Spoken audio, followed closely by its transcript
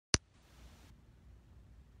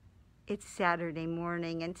It's Saturday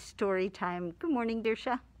morning and story time. Good morning,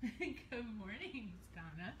 Dearsha. Good morning,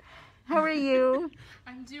 Donna. How are you?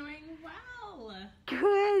 I'm doing well.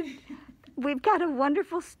 Good. We've got a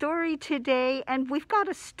wonderful story today, and we've got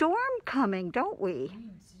a storm coming, don't we?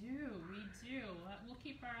 We do. We'll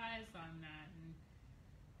keep our eyes on that and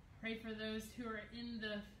pray for those who are in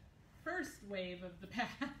the first wave of the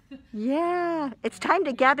path. Yeah, it's time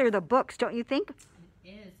to gather the books, don't you think? It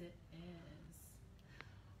is.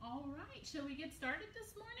 All right, shall we get started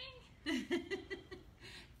this morning?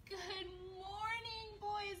 Good morning,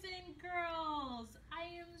 boys and girls. I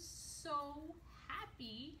am so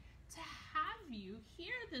happy to have you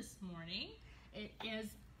here this morning. It is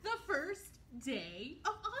the first day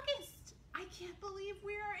of August. I can't believe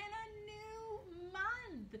we are in a new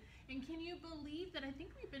month. And can you believe that I think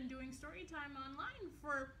we've been doing story time online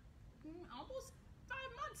for almost 5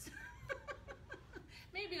 months?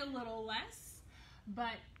 Maybe a little less,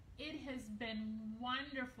 but it has been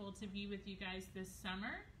wonderful to be with you guys this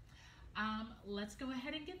summer. Let's go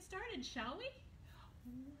ahead and get started, shall we?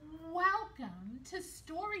 Welcome to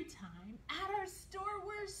story time at our store.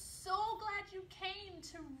 We're so glad you came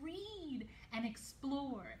to read and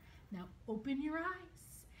explore. Now open your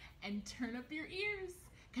eyes and turn up your ears,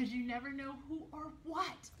 because you never know who or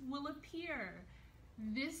what will appear.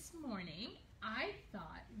 This morning, I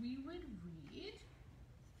thought we would read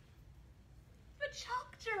The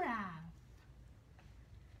Chalk Giraffe.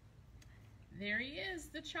 There he is,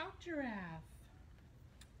 the Chalk Giraffe.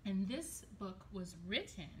 And this book was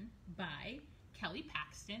written by Kelly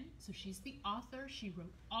Paxton. So she's the author. She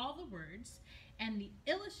wrote all the words. And the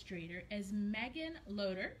illustrator is Megan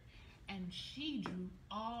Loader. And she drew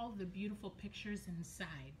all the beautiful pictures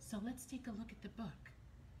inside. So let's take a look at the book,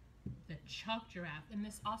 The Chalk Giraffe. And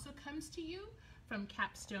this also comes to you from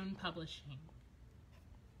Capstone Publishing.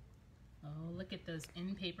 Oh, look at those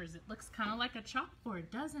end papers. It looks kind of like a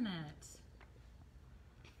chalkboard, doesn't it?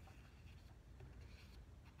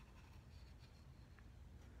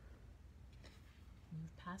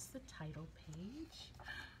 Move past the title page.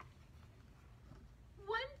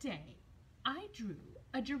 One day, I drew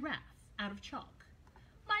a giraffe out of chalk.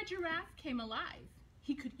 My giraffe came alive.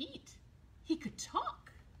 He could eat. He could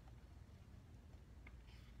talk.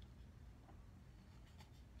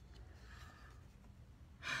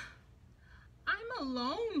 I'm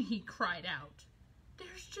alone, he cried out.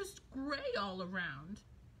 There's just gray all around.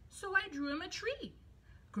 So I drew him a tree,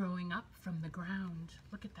 growing up from the ground.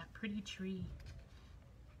 Look at that pretty tree.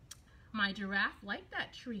 My giraffe liked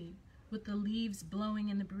that tree, with the leaves blowing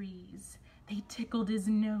in the breeze. They tickled his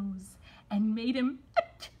nose and made him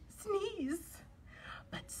sneeze.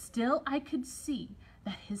 But still I could see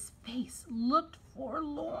that his face looked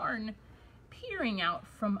forlorn, peering out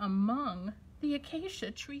from among the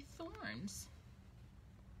acacia tree thorns.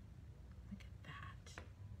 Look at that.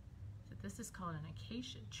 So this is called an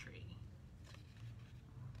acacia tree.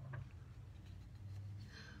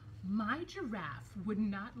 My giraffe would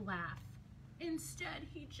not laugh. Instead,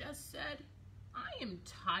 he just said, I am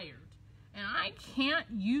tired and I can't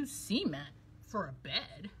use cement for a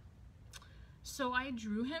bed. So I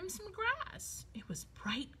drew him some grass. It was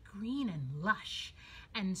bright green and lush,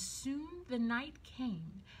 and soon the night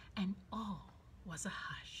came and all was a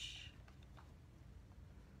hush.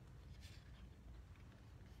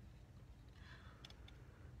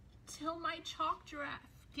 Till my chalk giraffe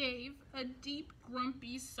gave a deep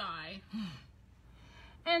grumpy sigh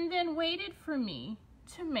and then waited for me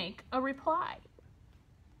to make a reply.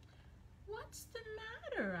 What's the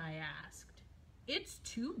matter? I asked. It's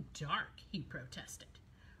too dark, he protested.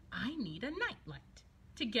 I need a nightlight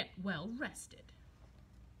to get well rested.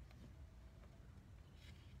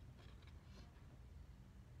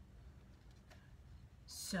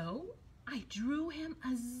 So I drew him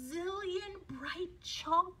a zillion bright,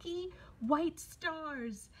 chalky white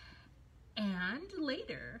stars, and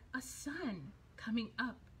later a sun coming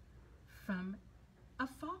up from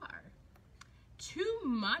afar. Too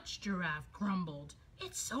much, Giraffe grumbled.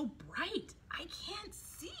 It's so bright, I can't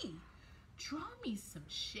see. Draw me some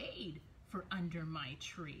shade for under my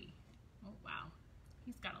tree. Oh, wow.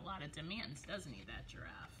 He's got a lot of demands, doesn't he, that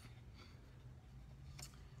giraffe?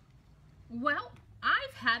 Well,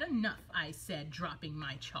 I've had enough, I said, dropping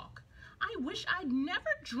my chalk. I wish I'd never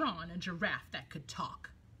drawn a giraffe that could talk.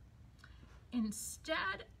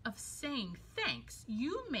 Instead of saying thanks,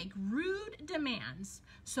 you make rude demands.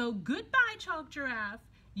 So goodbye, Chalk Giraffe.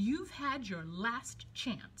 You've had your last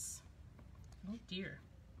chance. Oh dear,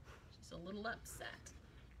 she's a little upset.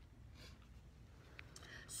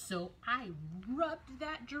 So I rubbed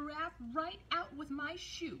that giraffe right out with my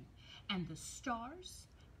shoe, and the stars,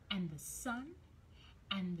 and the sun,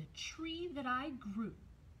 and the tree that I grew.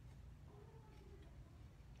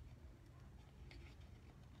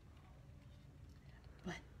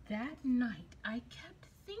 But that night I kept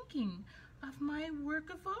thinking of my work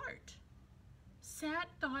of art. Sad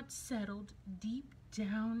thoughts settled deep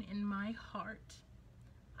down in my heart.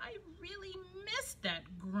 I really missed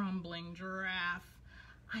that grumbling giraffe.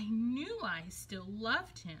 I knew I still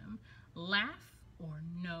loved him, laugh or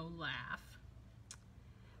no laugh.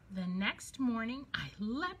 The next morning I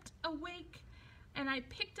leapt awake and I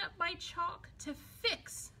picked up my chalk to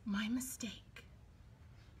fix my mistake.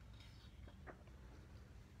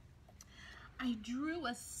 I drew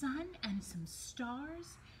a sun and some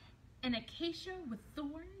stars, an acacia with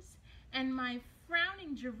thorns, and my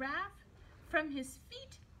frowning giraffe from his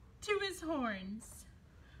feet to his horns.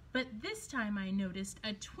 But this time I noticed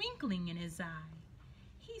a twinkling in his eye.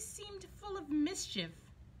 He seemed full of mischief,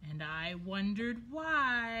 and I wondered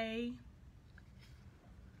why.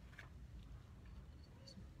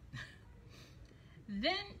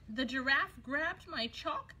 Then the giraffe grabbed my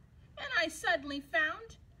chalk, and I suddenly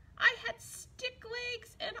found I had stick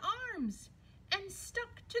legs and arms and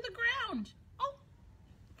stuck to the ground. Oh,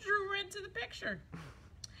 drew into the picture.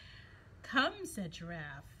 Come, said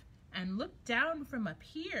Giraffe, and look down from up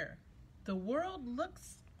here. The world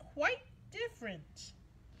looks quite different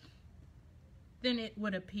than it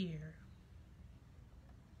would appear.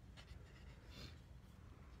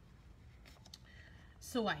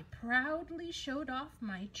 So I proudly showed off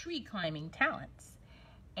my tree climbing talents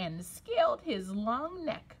and scaled his long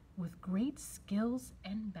neck with great skills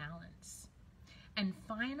and balance. And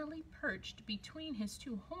finally perched between his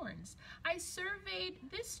two horns, I surveyed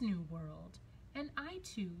this new world, and I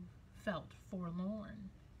too felt forlorn.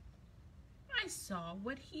 I saw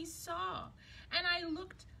what he saw, and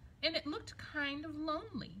it looked kind of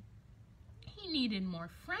lonely. He needed more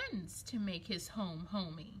friends to make his home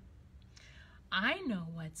homey. I know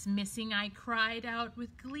what's missing, I cried out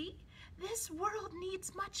with glee. This world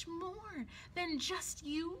needs much more than just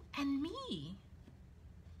you and me.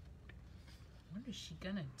 What is she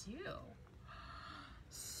gonna do?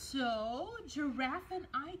 So Giraffe and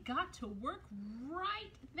I got to work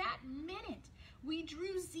right that minute. We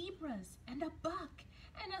drew zebras and a buck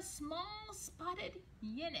and a small spotted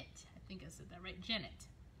yennet. I think I said that right, jennet.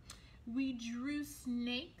 We drew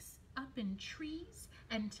snakes up in trees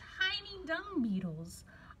and tiny dung beetles,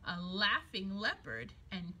 a laughing leopard,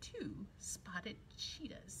 and 2 spotted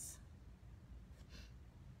cheetahs.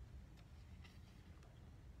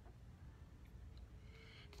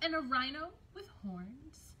 And a rhino with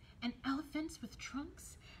horns, and elephants with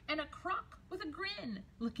trunks, and a croc with a grin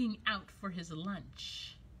looking out for his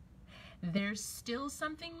lunch. There's still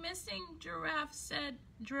something missing, Giraffe said.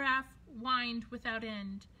 Giraffe whined without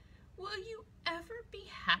end. Will you ever be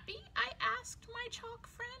happy? I asked my chalk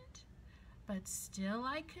friend. But still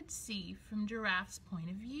I could see from Giraffe's point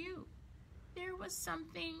of view. There was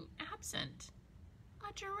something absent.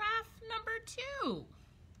 A giraffe number 2.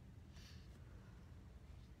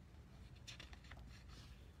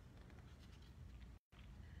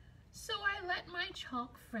 So I let my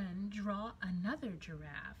chalk friend draw another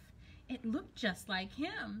giraffe. It looked just like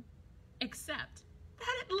him, except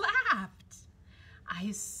that it laughed.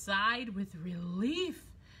 I sighed with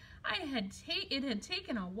relief. It had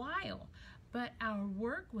taken a while, but our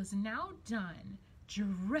work was now done.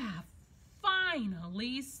 Giraffe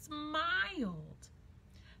finally smiled.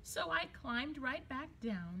 So I climbed right back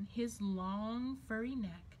down his long furry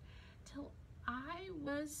neck till I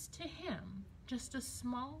was to him just a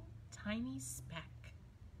small, tiny speck.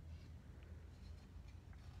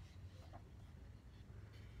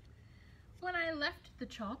 When I left the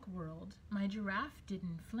chalk world, my giraffe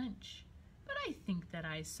didn't flinch, but I think that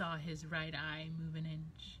I saw his right eye move an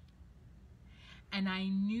inch. And I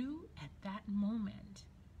knew at that moment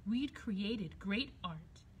we'd created great art,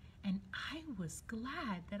 and I was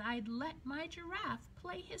glad that I'd let my giraffe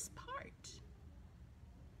play his part.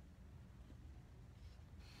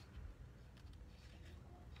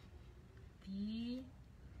 The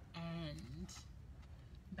end.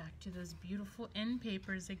 Back to those beautiful end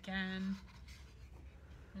papers again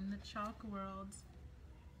in the chalk world.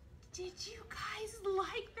 Did you guys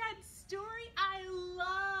like that story? I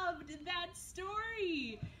loved that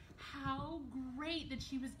story. How great that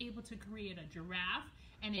she was able to create a giraffe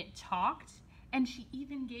and it talked, and she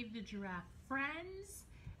even gave the giraffe friends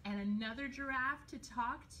and another giraffe to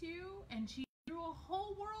talk to, and she drew a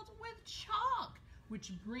whole world with chalk,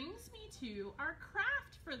 which brings me to our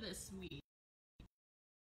craft for this week.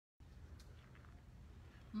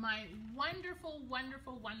 My wonderful,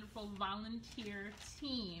 wonderful, wonderful volunteer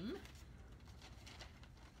team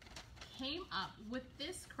came up with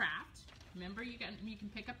this craft. Remember, you can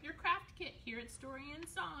pick up your craft kit here at Story and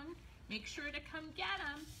Song. Make sure to come get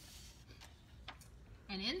them.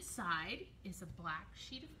 And inside is a black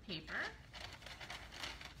sheet of paper,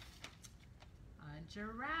 a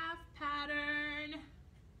giraffe pattern,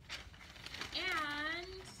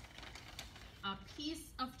 and a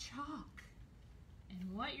piece of chalk.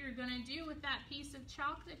 And what you're gonna do with that piece of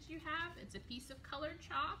chalk that you have, it's a piece of colored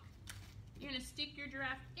chalk. You're gonna stick your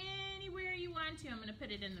giraffe anywhere you want to. I'm gonna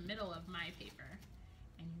put it in the middle of my paper.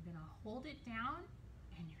 And you're gonna hold it down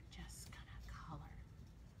and you're just gonna color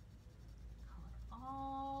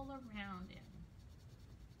all around it.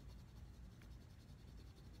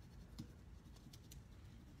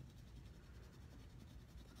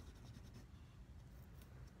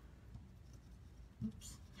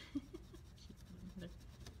 Oops. Put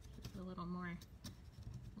a little more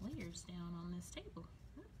layers down on this table.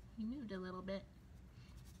 He moved a little bit.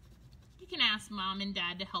 You can ask Mom and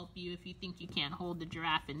Dad to help you if you think you can't hold the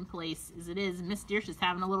giraffe in place. As it is, Miss Dearsha's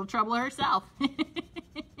having a little trouble herself. Alright.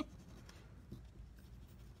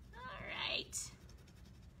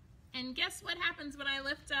 And guess what happens when I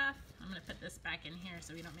lift off? I'm going to put this back in here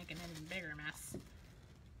so we don't make an even bigger mess.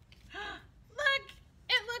 Look!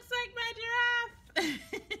 It looks like my giraffe!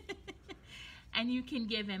 And you can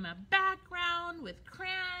give him a background with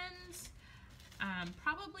crayons.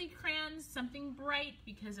 Probably crayons, something bright,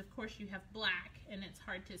 because of course you have black and it's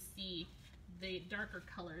hard to see the darker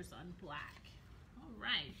colors on black. All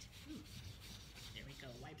right. Ooh. There we go,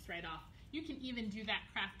 wipes right off. You can even do that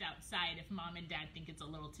craft outside if Mom and Dad think it's a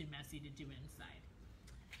little too messy to do inside.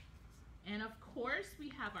 And of course we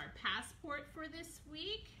have our passport for this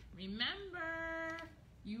week. Remember,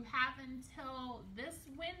 you have until this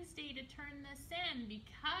Wednesday to turn this in,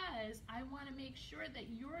 because I want to make sure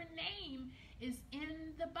that your name is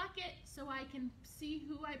in the bucket so I can see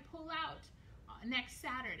who I pull out next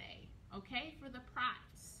Saturday, okay, for the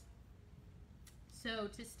prize. So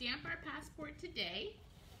to stamp our passport today,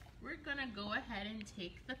 we're going to go ahead and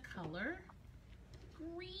take the color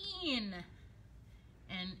green.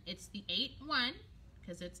 And it's the 8-1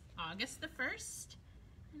 because it's August the 1st.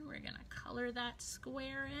 And we're gonna color that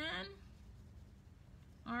square in.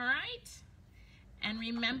 All right. And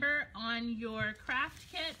remember, on your craft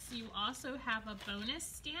kits, you also have a bonus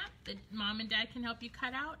stamp that Mom and Dad can help you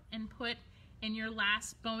cut out and put in your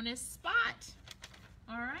last bonus spot.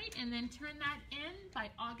 All right, and then turn that in by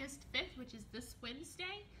August 5th, which is this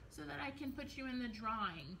Wednesday, so that I can put you in the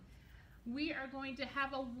drawing. We are going to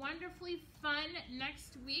have a wonderfully fun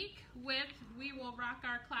next week with We Will Rock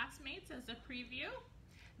Our Classmates as a preview.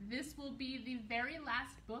 This will be the very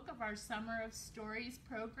last book of our Summer of Stories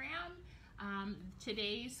program.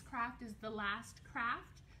 Today's craft is the last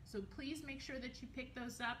craft, so please make sure that you pick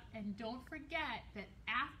those up, and don't forget that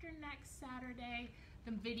after next Saturday,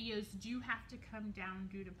 the videos do have to come down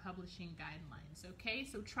due to publishing guidelines, okay?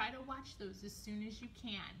 So try to watch those as soon as you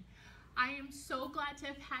can. I am so glad to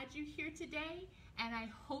have had you here today, and I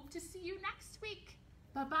hope to see you next week.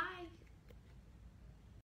 Bye-bye.